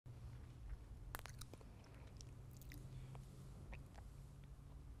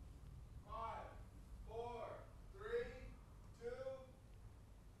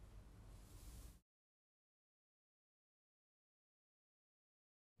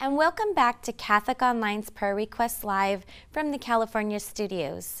And welcome back to Catholic Online's Prayer Request Live from the California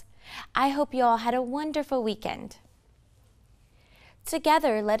studios. I hope you all had a wonderful weekend.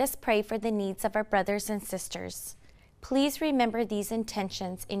 Together, let us pray for the needs of our brothers and sisters. Please remember these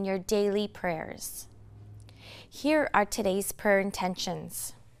intentions in your daily prayers. Here are today's prayer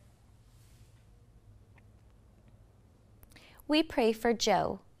intentions. We pray for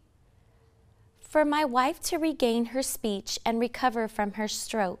Joe. For my wife to regain her speech and recover from her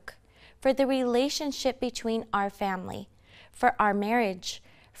stroke, for the relationship between our family, for our marriage,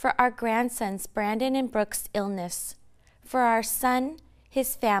 for our grandsons Brandon and Brook's illness, for our son,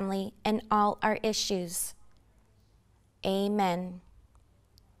 his family, and all our issues. Amen.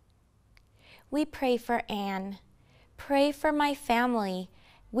 We pray for Anne. Pray for my family.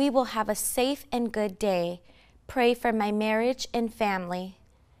 We will have a safe and good day. Pray for my marriage and family.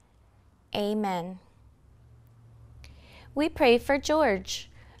 Amen. We pray for George.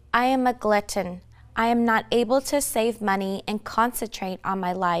 I am a glutton. I am not able to save money and concentrate on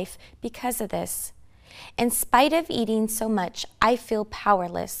my life because of this. In spite of eating so much, I feel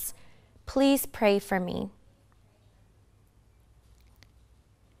powerless. Please pray for me.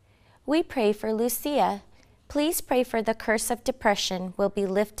 We pray for Lucia. Please pray for the curse of depression will be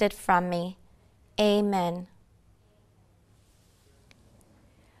lifted from me. Amen.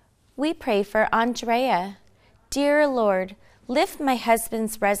 We pray for Andrea. Dear Lord, lift my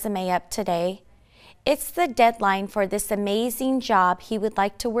husband's resume up today. It's the deadline for this amazing job he would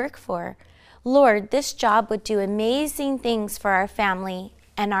like to work for. Lord, this job would do amazing things for our family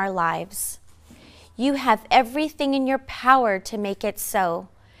and our lives. You have everything in your power to make it so.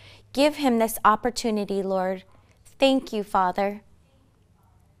 Give him this opportunity, Lord. Thank you, Father.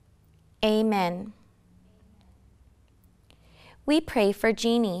 Amen. We pray for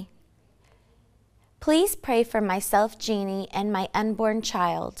Jeannie. Please pray for myself, Jeannie, and my unborn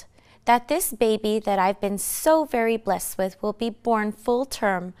child, that this baby that I've been so very blessed with will be born full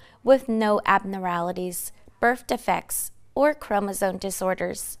term with no abnormalities, birth defects, or chromosome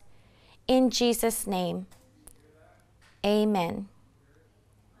disorders. In Jesus' name, amen.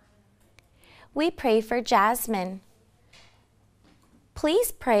 We pray for Jasmine.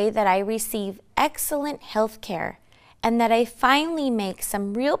 Please pray that I receive excellent health care and that I finally make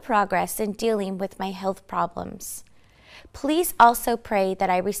some real progress in dealing with my health problems. Please also pray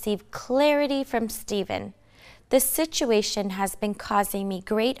that I receive clarity from Stephen. This situation has been causing me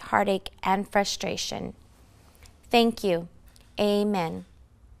great heartache and frustration. Thank you. Amen.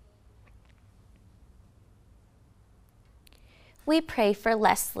 We pray for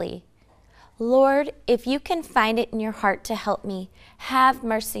Leslie. Lord, if you can find it in your heart to help me, have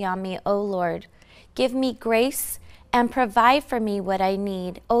mercy on me, O Lord. Give me grace and provide for me what I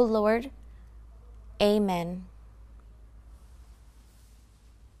need, O Lord. Amen.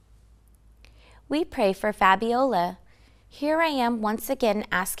 We pray for Fabiola. Here I am once again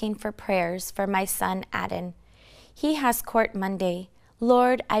asking for prayers for my son, Adam. He has court Monday.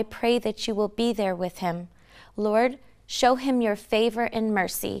 Lord, I pray that you will be there with him. Lord, show him your favor and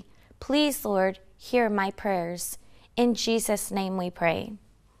mercy. Please, Lord, hear my prayers. In Jesus' name we pray.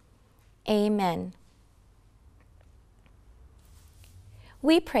 Amen.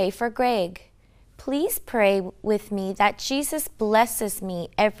 We pray for Greg. Please pray with me that Jesus blesses me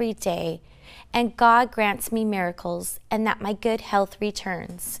every day and God grants me miracles and that my good health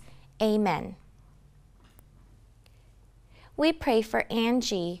returns. Amen. We pray for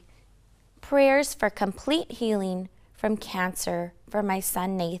Angie. Prayers for complete healing from cancer for my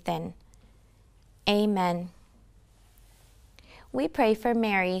son Nathan. Amen. We pray for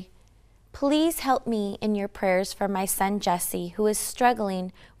Mary. Please help me in your prayers for my son Jesse, who is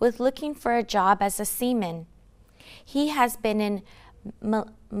struggling with looking for a job as a seaman. He has been in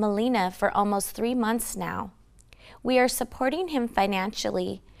Melina for almost 3 months now. We are supporting him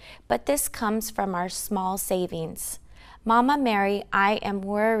financially, but this comes from our small savings. Mama Mary, I am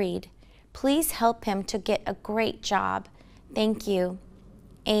worried. Please help him to get a great job. Thank you.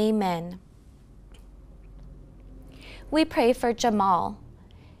 Amen. We pray for Jamal.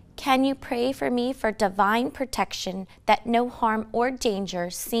 Can you pray for me for divine protection that no harm or danger,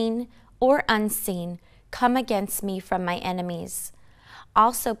 seen or unseen, come against me from my enemies?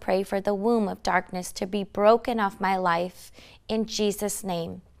 Also pray for the womb of darkness to be broken off my life in Jesus'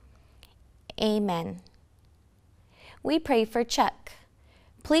 name. Amen. We pray for Chuck.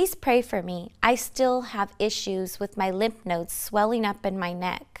 Please pray for me. I still have issues with my lymph nodes swelling up in my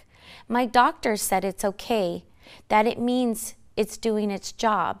neck. My doctor said it's okay, that it means it's doing its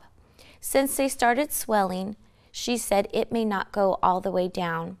job. Since they started swelling, she said it may not go all the way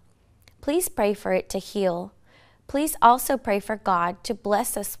down. Please pray for it to heal. Please also pray for God to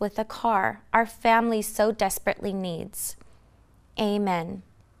bless us with a car our family so desperately needs. Amen.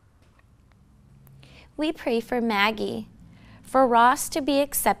 We pray for Maggie, for Ross to be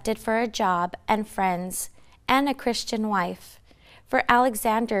accepted for a job and friends and a Christian wife, for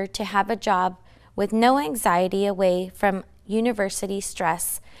Alexander to have a job with no anxiety away from university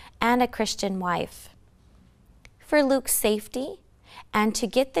stress and a Christian wife, for Luke's safety and to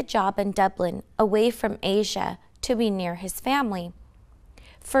get the job in Dublin away from Asia to be near his family,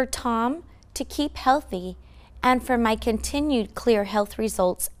 for Tom to keep healthy and for my continued clear health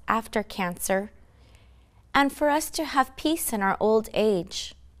results after cancer, and for us to have peace in our old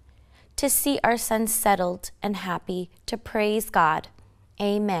age, to see our son settled and happy, to praise God.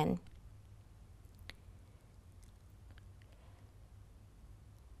 Amen.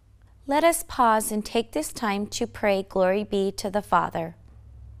 Let us pause and take this time to pray, Glory be to the Father.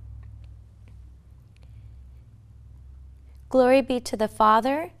 Glory be to the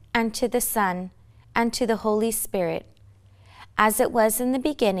Father, and to the Son, and to the Holy Spirit, as it was in the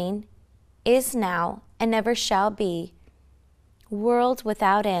beginning, is now, and ever shall be, world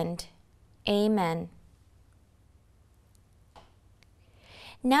without end. Amen.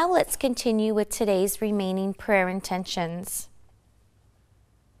 Now let's continue with today's remaining prayer intentions.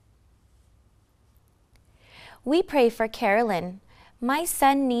 We pray for Carolyn. My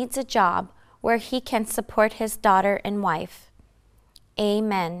son needs a job where he can support his daughter and wife.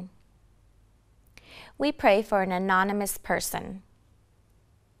 Amen. We pray for an anonymous person.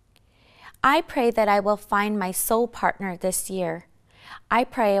 I pray that I will find my soul partner this year. I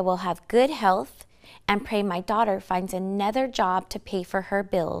pray I will have good health and pray my daughter finds another job to pay for her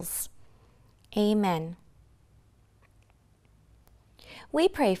bills. Amen. We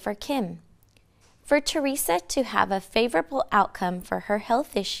pray for Kim. For Teresa to have a favorable outcome for her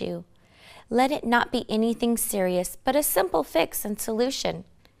health issue. Let it not be anything serious, but a simple fix and solution.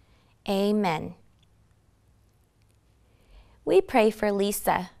 Amen. We pray for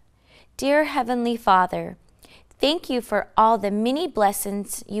Lisa. Dear Heavenly Father, thank you for all the many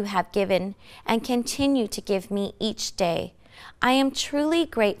blessings you have given and continue to give me each day. I am truly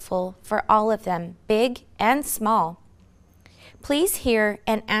grateful for all of them, big and small. Please hear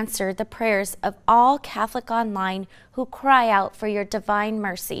and answer the prayers of all Catholic Online who cry out for your divine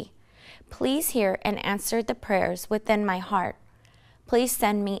mercy. Please hear and answer the prayers within my heart. Please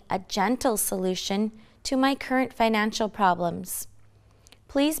send me a gentle solution to my current financial problems.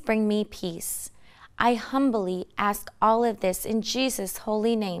 Please bring me peace. I humbly ask all of this in Jesus'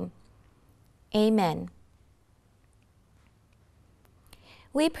 holy name. Amen.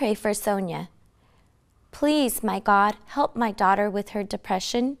 We pray for Sonia. Please, my God, help my daughter with her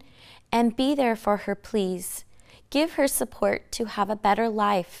depression and be there for her, please. Give her support to have a better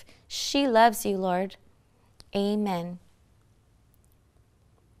life. She loves you, Lord. Amen.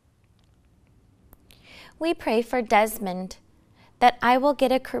 We pray for Desmond, that I will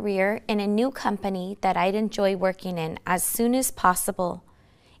get a career in a new company that I'd enjoy working in as soon as possible.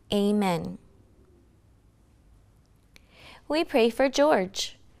 Amen. We pray for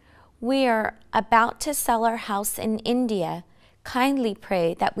George. We are about to sell our house in India. Kindly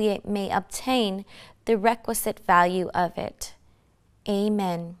pray that we may obtain the requisite value of it.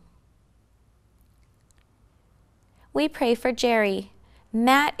 Amen. We pray for Jerry.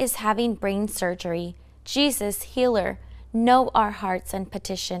 Matt is having brain surgery. Jesus, healer, know our hearts and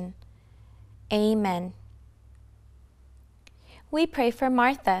petition. Amen. We pray for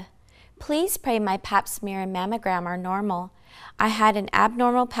Martha. Please pray my pap smear and mammogram are normal. I had an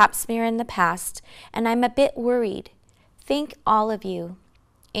abnormal pap smear in the past, and I'm a bit worried. Thank all of you.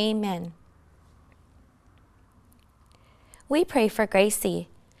 Amen. We pray for Gracie.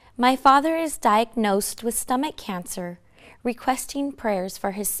 My father is diagnosed with stomach cancer, requesting prayers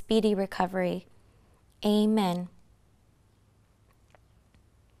for his speedy recovery. Amen.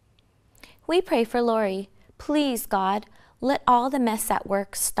 We pray for Lori. Please, God, let all the mess at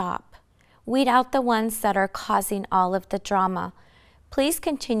work stop. Weed out the ones that are causing all of the drama. Please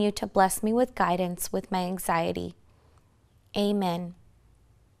continue to bless me with guidance with my anxiety. Amen.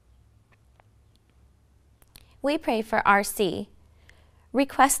 We pray for RC,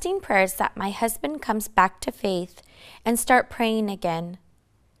 requesting prayers that my husband comes back to faith and start praying again.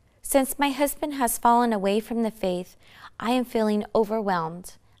 Since my husband has fallen away from the faith, I am feeling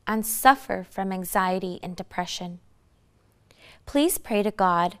overwhelmed and suffer from anxiety and depression. Please pray to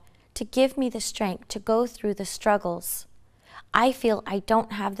God to give me the strength to go through the struggles. I feel I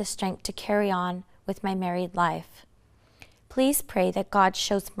don't have the strength to carry on with my married life. Please pray that God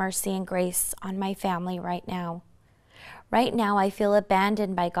shows mercy and grace on my family right now. Right now, I feel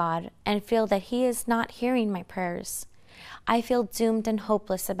abandoned by God and feel that He is not hearing my prayers. I feel doomed and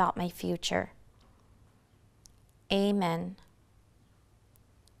hopeless about my future. Amen.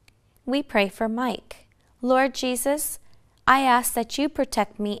 We pray for Mike. Lord Jesus, I ask that you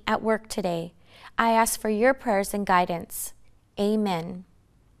protect me at work today. I ask for your prayers and guidance. Amen.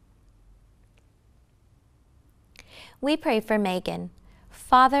 We pray for Megan.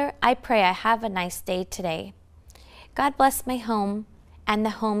 Father, I pray I have a nice day today. God bless my home and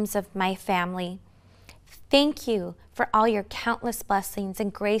the homes of my family. Thank you for all your countless blessings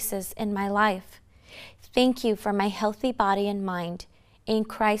and graces in my life. Thank you for my healthy body and mind. In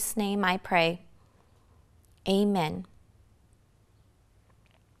Christ's name I pray. Amen.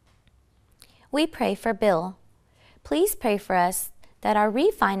 We pray for Bill. Please pray for us that our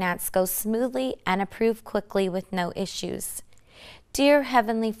refinance goes smoothly and approved quickly with no issues. Dear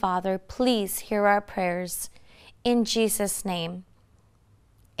Heavenly Father, please hear our prayers. In Jesus' name,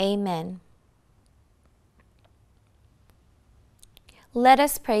 amen. Let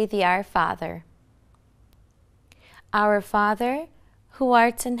us pray the Our Father. Our Father, who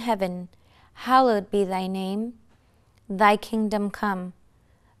art in heaven, hallowed be thy name. Thy kingdom come,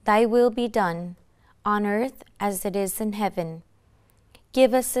 thy will be done, on earth as it is in heaven.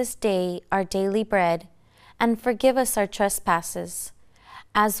 Give us this day our daily bread, and forgive us our trespasses,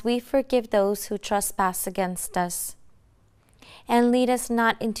 as we forgive those who trespass against us. And lead us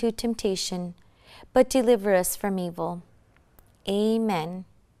not into temptation, but deliver us from evil. Amen.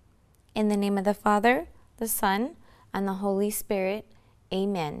 In the name of the Father, the Son, and the Holy Spirit.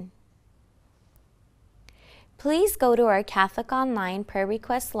 Amen. Please go to our Catholic Online Prayer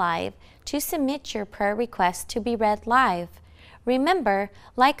Request Live to submit your prayer request to be read live. Remember,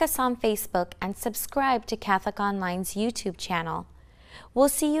 like us on Facebook and subscribe to Catholic Online's YouTube channel. We'll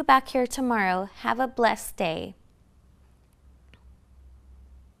see you back here tomorrow. Have a blessed day.